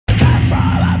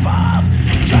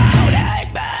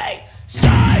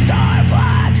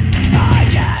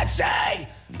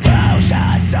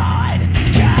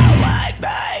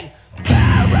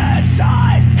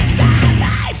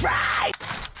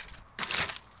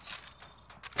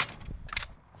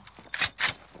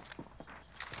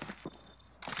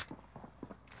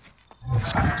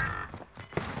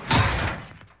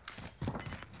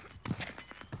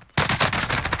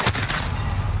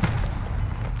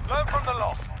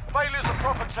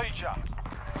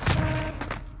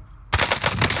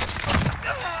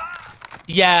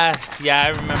Yeah, I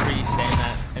remember you saying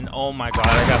that. And oh my god,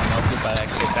 I got melted by that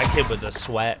kid. That kid was a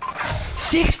sweat.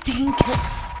 16 kills.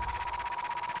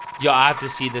 Yo, I have to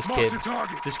see this kid.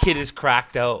 This kid is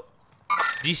cracked out.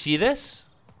 Do you see this?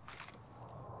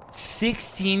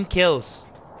 16 kills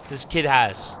this kid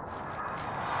has.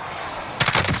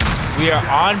 We are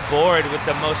on board with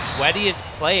the most sweatiest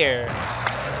player.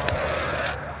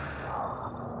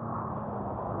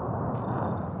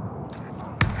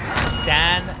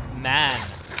 Stan Man.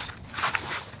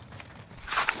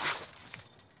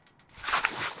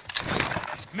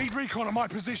 Need recon on my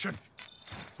position.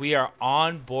 We are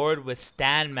on board with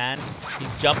Stan Man.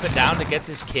 He's jumping down to get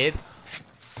this kid.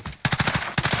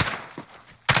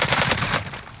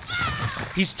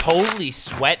 He's totally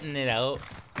sweating it out.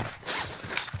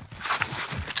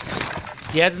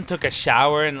 He hasn't took a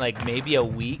shower in like maybe a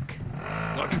week.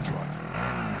 I can drive.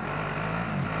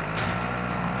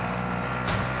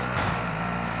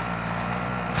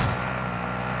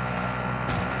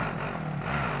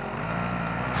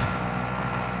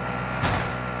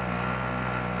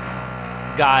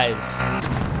 Guys,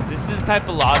 this is the type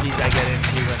of lobbies I get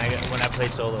into when I play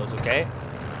solos, okay?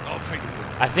 I'll take it.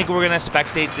 I think we're gonna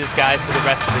spectate this guy for the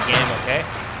rest of the game, okay?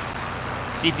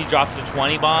 See if he drops a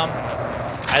 20 bomb.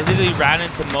 I literally ran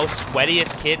into the most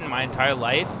sweatiest kid in my entire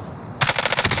life.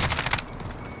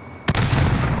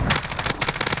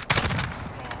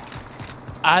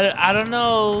 I don't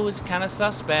know, it's kind of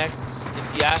suspect,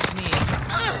 if you ask me.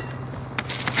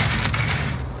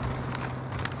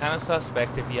 Kind of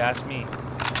suspect, if you ask me.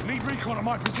 Need recon on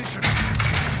my position.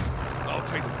 I'll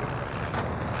take it.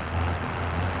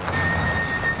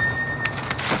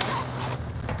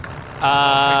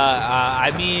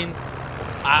 I mean,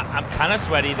 I'm kind of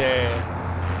sweaty there,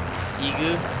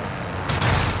 Igu.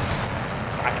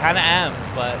 I kind of am,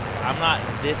 but I'm not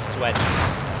this sweaty.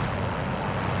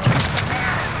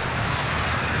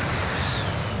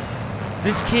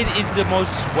 This kid is the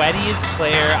most sweatiest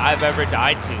player I've ever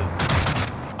died to.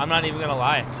 I'm not even gonna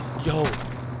lie. Yo.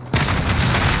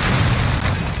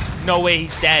 No way,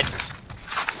 he's dead.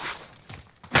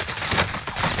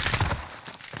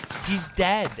 He's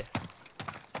dead.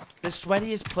 The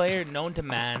sweatiest player known to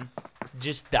man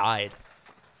just died.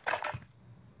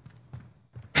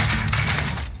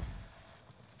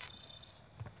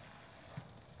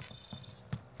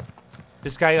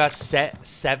 This guy got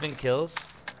 7 kills.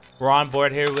 We're on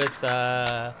board here with,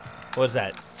 what was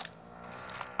that?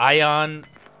 Ion.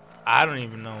 I don't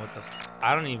even know what the...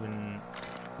 I don't even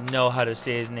know how to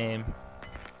say his name.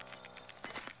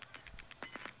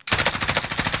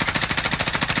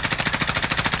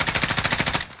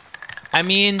 I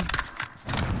mean...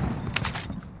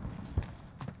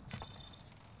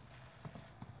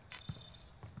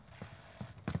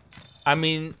 I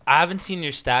haven't seen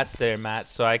your stats there, Matt,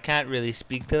 so I can't really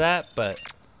speak to that, but...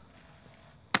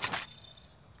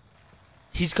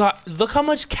 He's got... Look how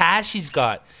much cash he's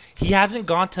got. He hasn't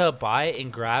gone to a buy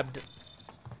and grabbed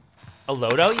a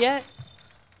loadout yet?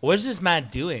 What is this man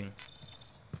doing?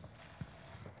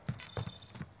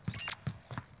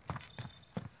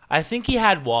 I think he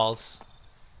had walls.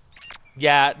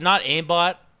 Yeah, not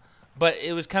aimbot, but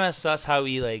it was kind of sus how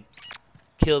he like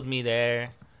killed me there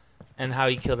and how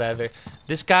he killed that other.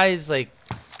 This guy is like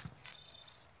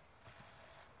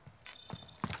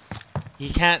he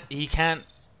can't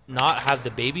not have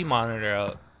the baby monitor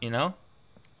out, you know?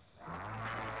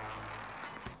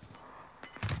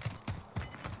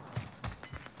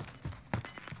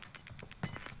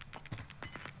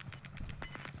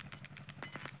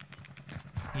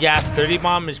 Yeah, 30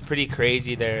 bomb is pretty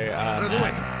crazy there. Out of the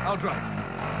way. I'll drive.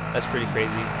 That's pretty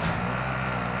crazy.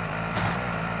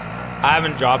 I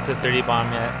haven't dropped a 30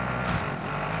 bomb yet.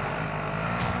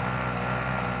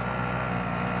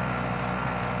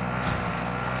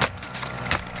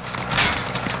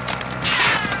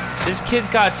 This kid's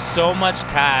got so much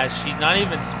cash, he's not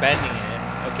even spending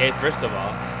it. Okay, first of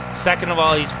all. Second of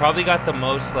all, he's probably got the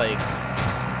most, like,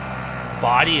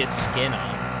 bodiest skin on.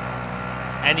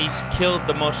 And he's killed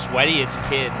the most sweatiest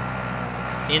kid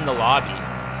in the lobby.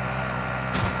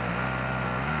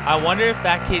 I wonder if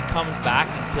that kid comes back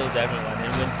and kills everyone and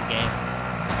wins the game.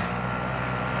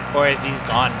 Or if he's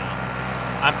gone now.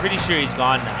 I'm pretty sure he's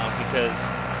gone now because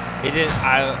it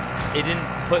didn't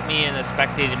put me in a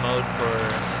spectating mode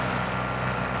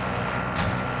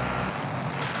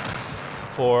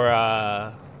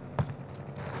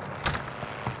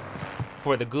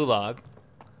for the gulag.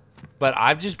 But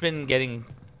I've just been getting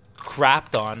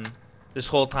crapped on this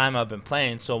whole time I've been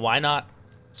playing, so why not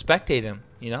spectate him,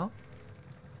 you know?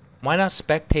 Why not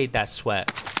spectate that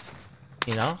sweat,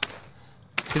 you know?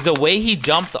 Because the way he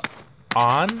jumped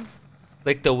on,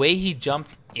 like the way he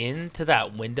jumped into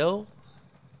that window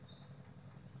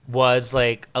was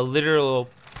like a literal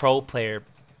pro player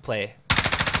play.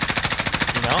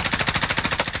 You know?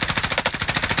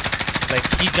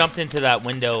 Like, he jumped into that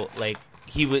window, like,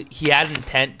 he had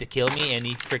intent to kill me, and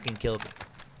he freaking killed me.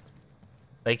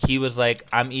 Like, he was like,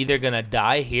 I'm either gonna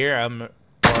die here, or, you know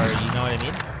what I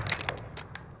mean?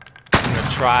 I'm gonna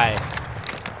try.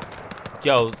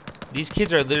 Yo, these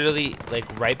kids are literally,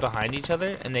 like, right behind each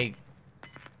other, and they...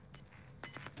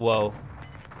 Whoa.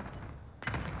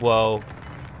 Whoa.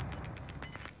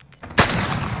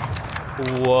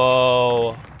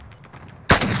 Whoa.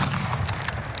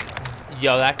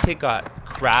 Yo, that kid got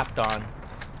crapped on.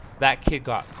 That kid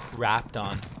got crapped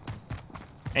on.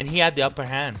 And he had the upper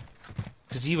hand.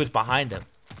 Because he was behind him.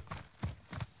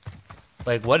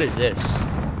 Like, what is this?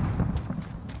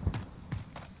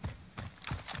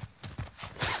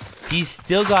 He's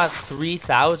still got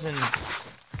 3,000...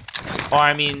 Or,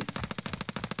 I mean...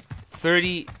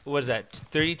 30... What is that?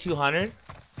 3,200?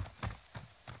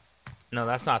 No,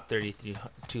 that's not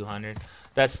 3,200.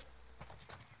 That's...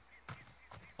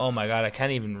 Oh my god, I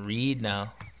can't even read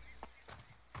now.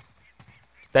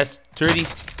 That's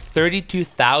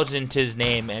 32,000 to his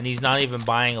name, and he's not even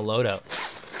buying a loadout.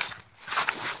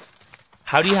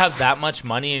 How do you have that much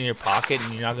money in your pocket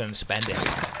and you're not going to spend it?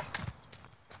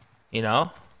 You know?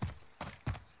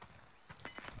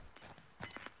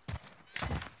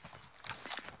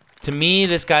 To me,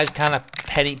 this guy's kind of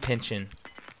penny pinching.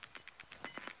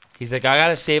 He's like, I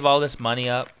gotta save all this money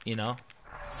up, you know?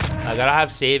 I gotta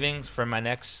have savings for my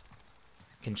next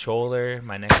controller,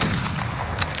 my next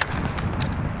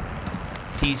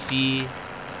PC,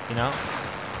 you know?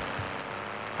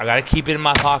 I gotta keep it in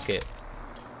my pocket.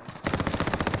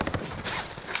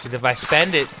 Because if I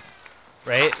spend it,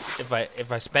 right?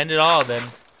 If I spend it all, then,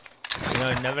 you know,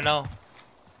 you never know.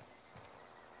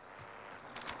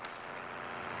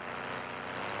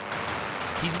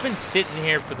 He's been sitting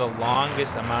here for the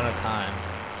longest amount of time.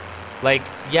 Like,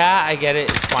 yeah, I get it,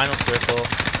 it's final circle.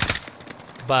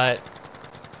 But,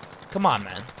 come on,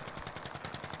 man.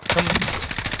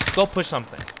 Go push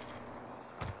something.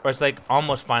 Or it's like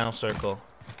almost final circle.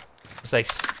 It's like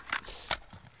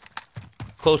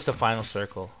close to final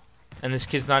circle. And this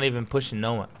kid's not even pushing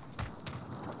no one.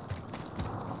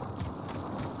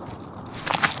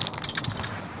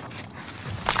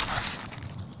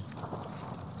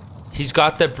 He's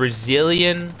got the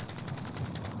Brazilian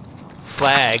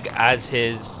flag as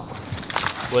his,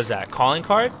 what is that, calling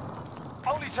card?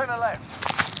 Only 10 are left.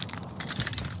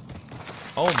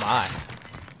 Oh my.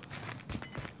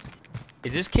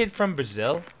 Is this kid from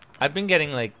Brazil? I've been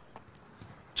getting like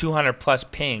 200 plus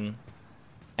ping,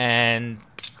 and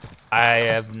I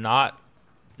have not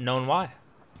known why,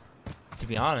 to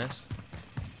be honest.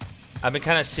 I've been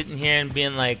kind of sitting here and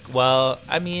being like, well,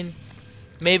 I mean,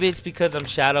 maybe it's because I'm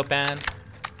shadow banned,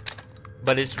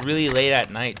 but it's really late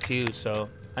at night too, so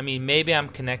I mean, maybe I'm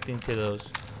connecting to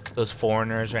those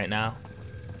foreigners right now.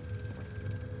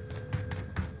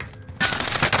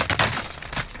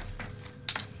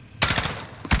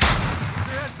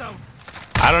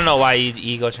 I don't know why you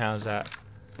ego challenge that.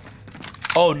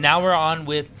 Oh, now we're on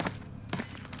with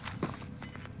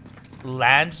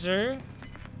Lancer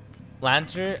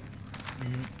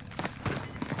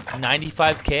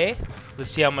 95k.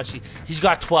 Let's see how much he's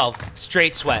got. 12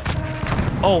 straight sweat.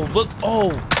 Oh, look. Oh,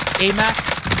 AMAX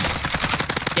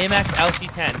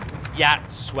LC10. Yeah,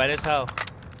 sweat as hell.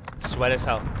 Sweat as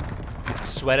hell.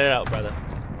 Sweat it out, brother.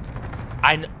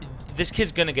 This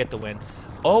kid's gonna get the win.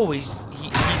 Oh, he's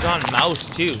on mouse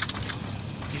too.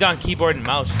 He's on keyboard and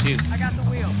mouse too. I got the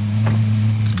wheel.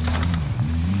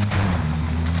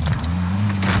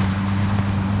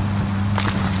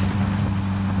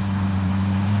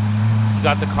 He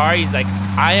got the car. He's like,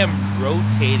 I am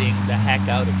rotating the heck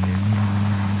out of here.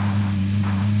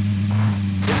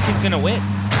 This kid's gonna win.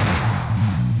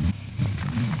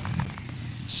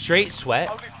 Straight sweat.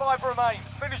 Only 5 remain.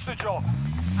 Finish the job.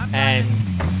 And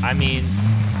I mean,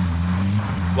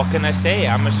 what can I say?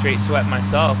 I'm a straight sweat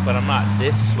myself, but I'm not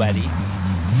this sweaty.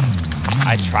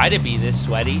 I try to be this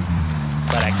sweaty,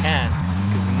 but I can't.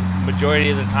 Because the majority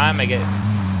of the time I get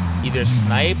either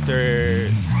sniped or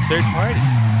third party.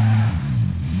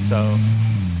 So,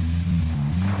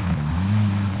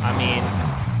 I mean,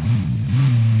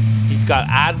 he's got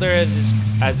Adler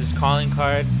as his calling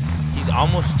card. He's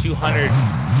almost 200,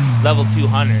 level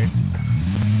 200.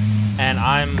 And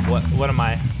I'm, what am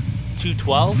I,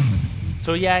 212?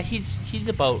 So yeah, he's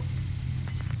about,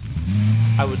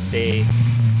 I would say,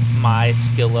 my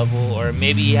skill level, or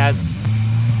maybe he has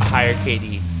a higher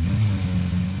KD.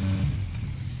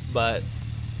 But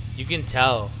you can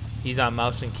tell he's on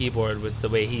mouse and keyboard with the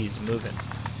way he's moving.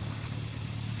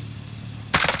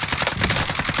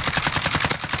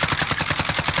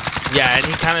 Yeah, and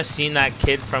he kind of seen that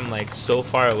kid from like so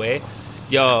far away.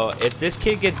 Yo, if this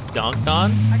kid gets dunked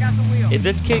on, I got the wheel. if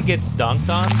this kid gets dunked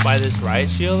on by this riot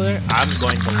shielder, I'm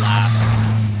going to laugh.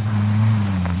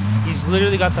 He's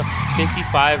literally got the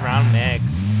 55 round mag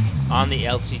on the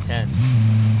LC-10.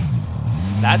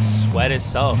 That's sweat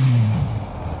itself,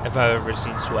 if I've ever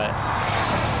seen sweat.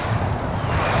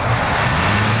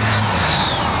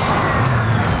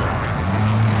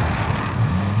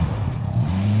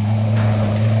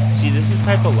 See, this is the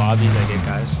type of lobbies I get,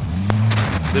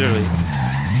 guys. Literally.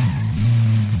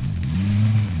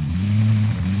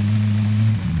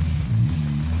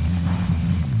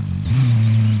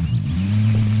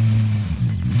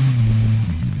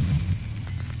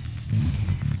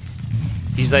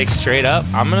 He's like straight up,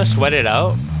 I'm gonna sweat it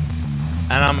out,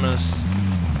 and I'm gonna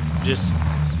just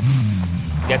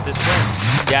get this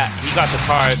win. Yeah, he got the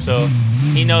car, so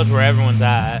he knows where everyone's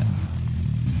at.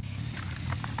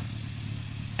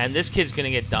 And this kid's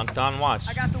gonna get dunked on, watch.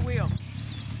 I got the wheel.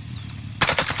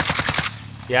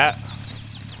 Yeah.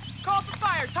 Call for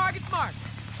fire, target's marked.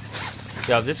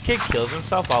 Yo, if this kid kills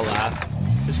himself, I'll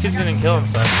laugh. This kid's gonna kill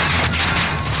himself.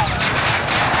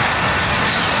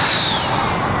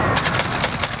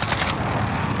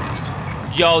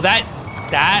 Yo, that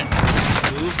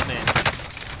movement.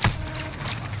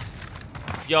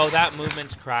 Yo, that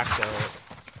movement's cracked out.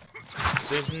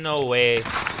 There's no way.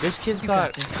 This kid's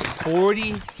got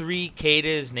 43K to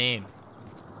his name.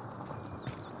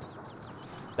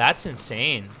 That's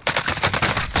insane.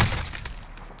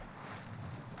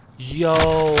 Yo,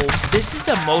 this is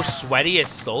the most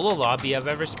sweatiest solo lobby I've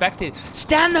ever spectated.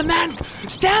 Stan the man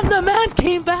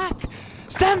came back.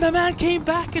 Stan the man came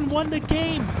back and won the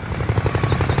game.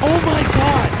 Oh my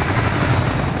god.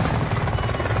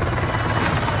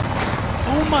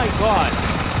 Oh my god.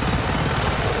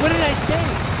 What did I say?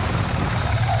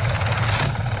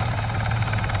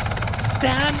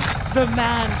 Stan the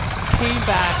man came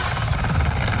back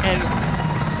and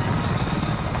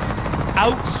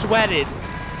out-sweated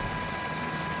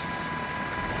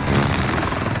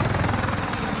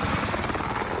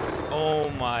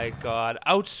oh my god.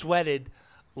 Out-sweated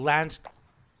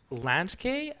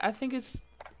Lanske? I think it's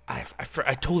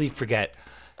I totally forget.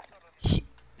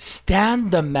 Stan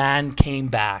the man came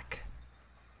back.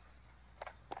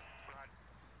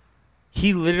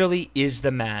 He literally is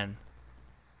the man.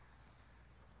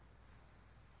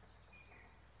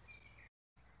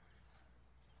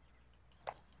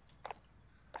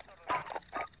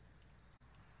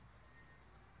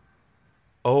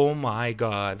 Oh my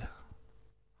god.